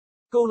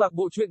Câu lạc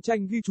bộ truyện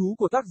tranh ghi chú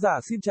của tác giả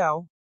xin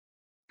chào.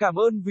 Cảm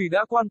ơn vì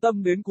đã quan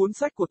tâm đến cuốn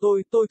sách của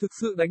tôi thực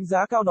sự đánh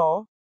giá cao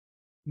nó.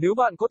 Nếu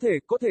bạn có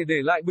thể để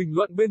lại bình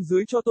luận bên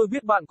dưới cho tôi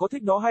biết bạn có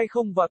thích nó hay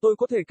không và tôi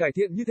có thể cải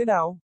thiện như thế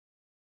nào.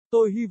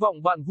 Tôi hy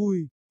vọng bạn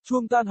vui.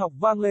 Chuông tan học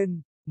vang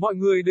lên, mọi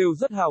người đều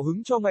rất hào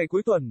hứng cho ngày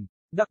cuối tuần,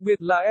 đặc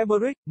biệt là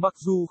Emerick, mặc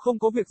dù không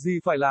có việc gì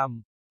phải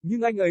làm,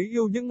 nhưng anh ấy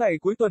yêu những ngày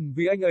cuối tuần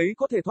vì anh ấy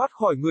có thể thoát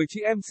khỏi người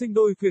chị em sinh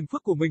đôi phiền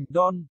phức của mình,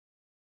 Dawn.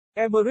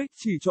 Emerick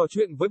chỉ trò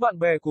chuyện với bạn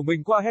bè của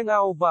mình qua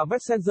Hangout và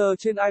Messenger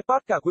trên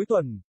iPad cả cuối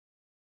tuần.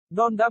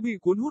 Dawn đã bị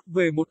cuốn hút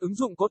về một ứng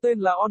dụng có tên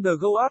là On The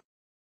Go Art.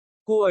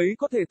 Cô ấy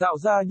có thể tạo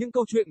ra những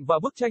câu chuyện và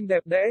bức tranh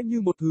đẹp đẽ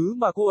như một thứ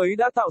mà cô ấy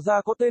đã tạo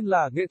ra có tên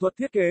là nghệ thuật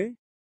thiết kế.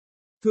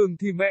 Thường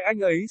thì mẹ anh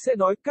ấy sẽ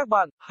nói, các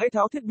bạn, hãy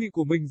tháo thiết bị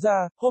của mình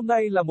ra, hôm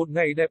nay là một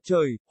ngày đẹp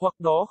trời, hoặc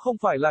đó không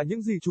phải là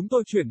những gì chúng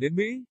tôi chuyển đến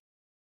Mỹ.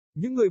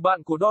 Những người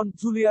bạn của Dawn,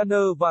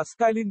 Juliana và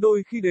Skylin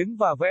đôi khi đến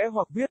và vẽ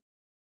hoặc viết.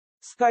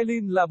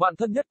 Skylin là bạn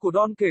thân nhất của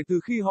Dawn kể từ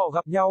khi họ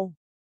gặp nhau.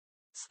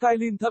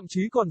 Skylin thậm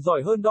chí còn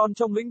giỏi hơn Dawn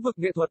trong lĩnh vực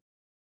nghệ thuật.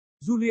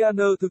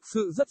 Juliana thực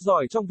sự rất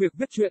giỏi trong việc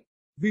viết truyện,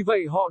 vì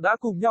vậy họ đã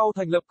cùng nhau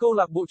thành lập câu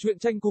lạc bộ truyện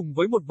tranh cùng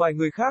với một vài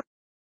người khác.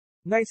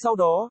 Ngay sau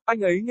đó,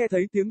 anh ấy nghe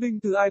thấy tiếng đinh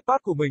từ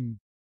iPad của mình.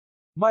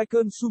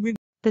 Michael Sumin.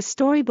 The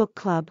Storybook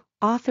Club,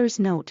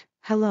 Author's Note,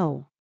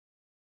 Hello.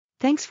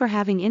 Thanks for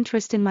having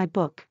interest in my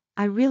book,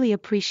 I really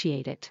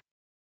appreciate it.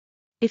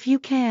 If you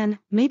can,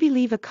 maybe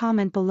leave a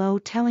comment below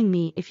telling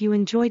me if you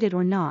enjoyed it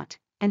or not,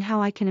 and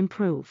how I can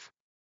improve.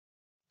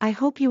 I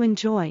hope you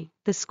enjoy.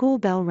 The school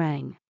bell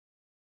rang.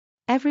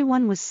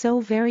 Everyone was so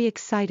very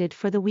excited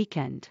for the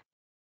weekend.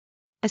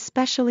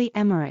 Especially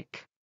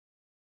Emerick.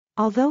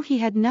 Although he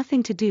had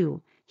nothing to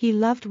do, he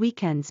loved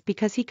weekends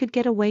because he could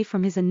get away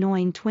from his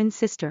annoying twin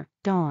sister,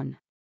 Dawn.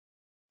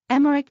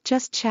 Emerick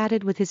just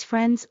chatted with his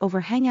friends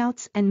over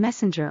Hangouts and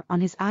Messenger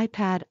on his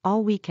iPad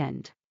all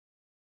weekend.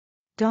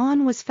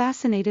 Dawn was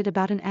fascinated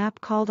about an app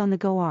called On The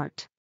Go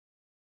Art.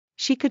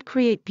 She could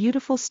create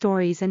beautiful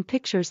stories and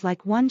pictures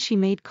like one she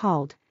made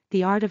called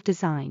The Art of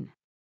Design.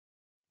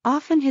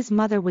 Often his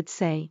mother would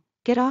say,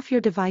 "Get off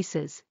your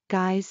devices,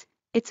 guys,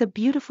 it's a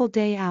beautiful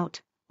day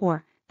out,"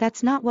 or,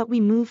 "That's not what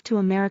we moved to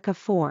America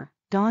for."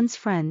 Dawn's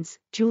friends,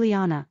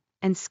 Juliana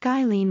and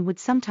Skylin, would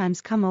sometimes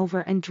come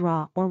over and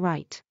draw or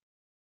write.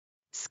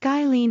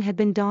 Skylin had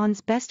been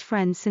Dawn's best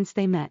friend since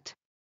they met.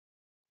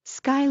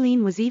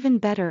 Skylin was even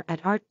better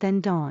at art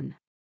than Dawn.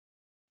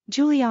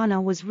 Juliana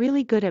was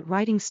really good at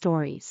writing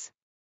stories.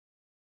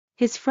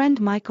 His friend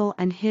Michael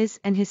and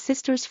his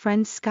sister's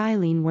friend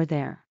Skylin were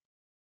there.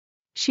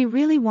 She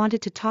really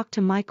wanted to talk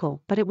to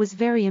Michael, but it was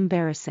very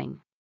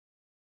embarrassing.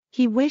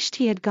 He wished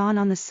he had gone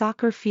on the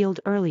soccer field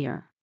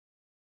earlier.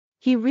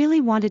 He really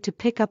wanted to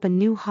pick up a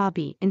new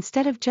hobby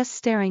instead of just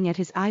staring at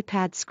his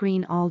iPad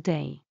screen all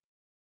day.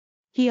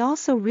 He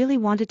also really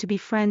wanted to be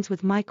friends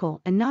with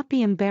Michael and not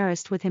be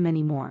embarrassed with him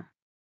anymore.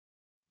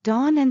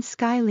 Dawn and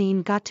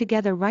Skylin got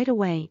together right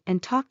away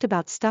and talked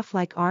about stuff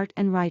like art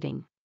and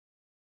writing.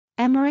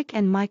 Emerick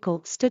and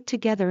Michael stood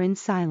together in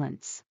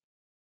silence.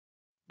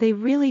 They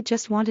really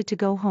just wanted to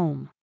go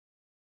home.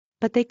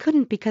 But they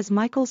couldn't because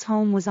Michael's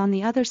home was on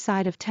the other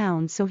side of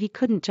town, so he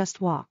couldn't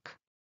just walk.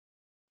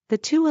 The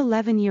two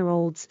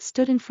 11-year-olds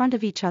stood in front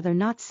of each other,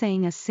 not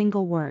saying a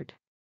single word.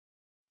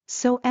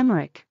 "So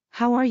Emerick,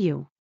 how are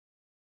you?"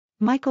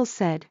 Michael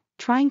said,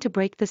 trying to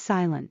break the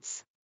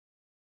silence.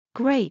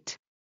 "Great.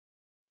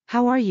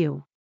 How are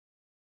you?"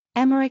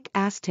 Emerick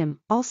asked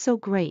him, also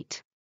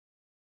great.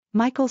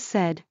 Michael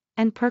said,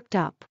 and perked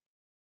up.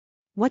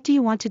 "What do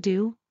you want to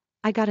do?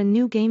 I got a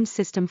new game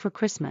system for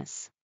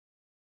Christmas.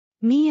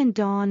 Me and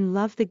Dawn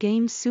love the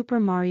game Super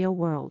Mario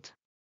World."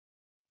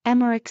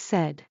 Emerick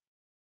said.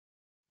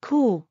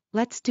 "Cool,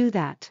 let's do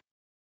that."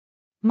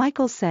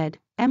 Michael said.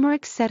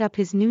 Emerick set up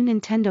his new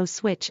Nintendo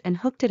Switch and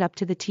hooked it up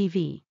to the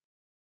TV.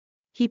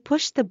 He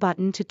pushed the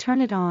button to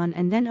turn it on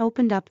and then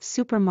opened up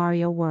Super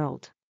Mario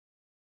World.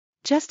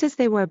 Just as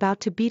they were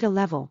about to beat a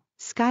level,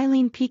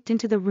 Skylin peeked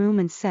into the room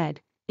and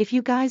said, "If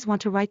you guys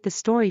want to write the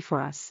story for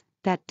us,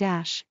 that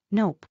dash,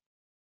 nope."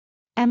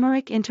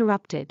 Emerick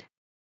interrupted.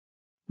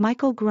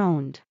 Michael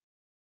groaned.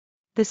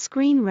 The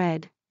screen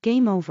read,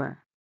 "Game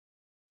over."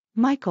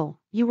 "Michael,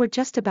 you were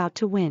just about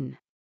to win.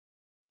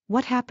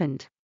 What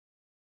happened?"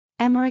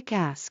 Emerick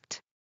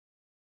asked.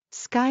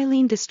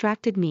 "Skylin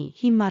distracted me,"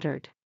 he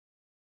muttered.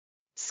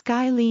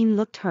 Skylin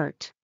looked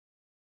hurt.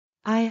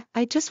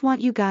 I just want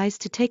you guys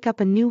to take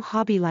up a new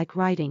hobby like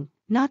writing,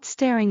 not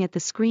staring at the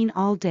screen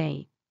all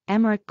day."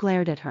 Emerick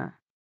glared at her.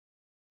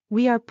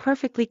 "We are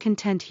perfectly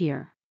content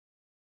here.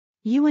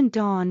 You and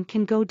Dawn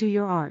can go do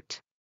your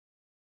art."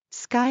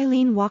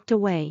 Skylin walked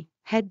away,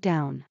 head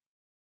down.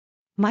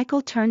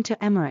 Michael turned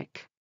to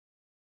Emerick.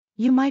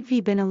 "You might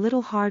have been a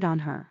little hard on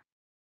her.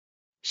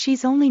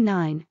 She's only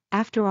 9,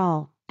 after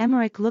all."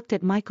 Emerick looked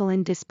at Michael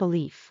in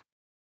disbelief.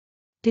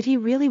 Did he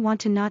really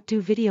want to not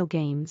do video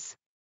games?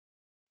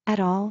 At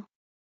all?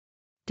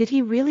 Did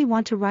he really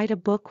want to write a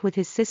book with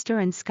his sister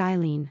and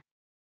Skylin?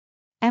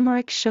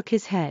 Emerick shook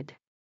his head.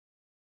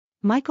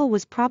 Michael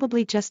was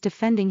probably just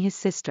defending his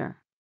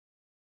sister.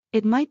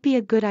 It might be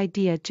a good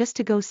idea just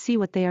to go see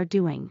what they are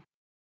doing.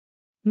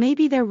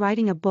 Maybe they're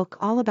writing a book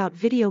all about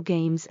video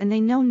games and they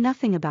know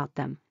nothing about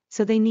them,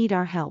 so they need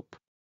our help.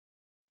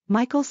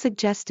 Michael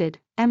suggested.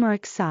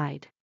 Emmerich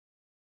sighed.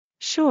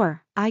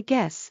 Sure, I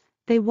guess.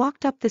 They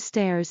walked up the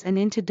stairs and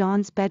into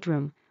Dawn's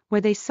bedroom,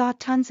 where they saw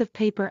tons of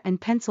paper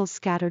and pencils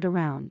scattered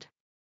around.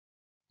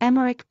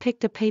 Emmerich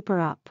picked a paper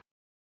up.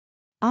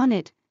 On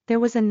it, there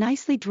was a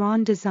nicely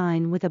drawn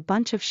design with a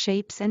bunch of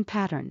shapes and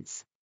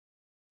patterns.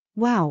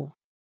 Wow!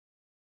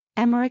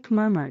 Emmerich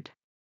murmured.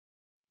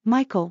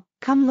 Michael,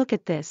 come look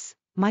at this.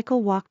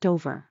 Michael walked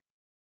over.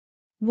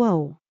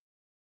 Whoa!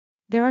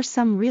 There are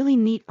some really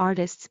neat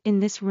artists in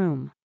this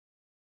room.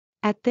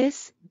 At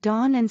this,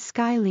 Dawn and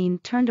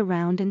Skylene turned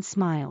around and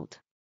smiled.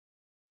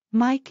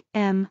 Mike,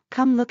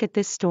 come look at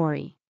this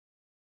story.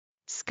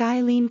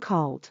 Skylene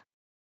called.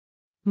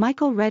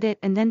 Michael read it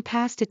and then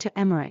passed it to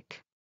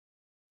Emmerich.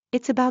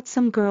 It's about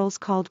some girls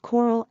called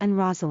Coral and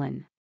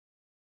Rosalind.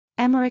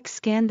 Emmerich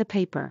scanned the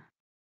paper.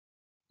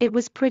 It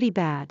was pretty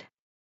bad.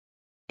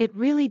 It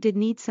really did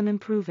need some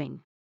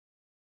improving.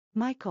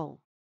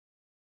 Michael.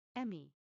 Emmy.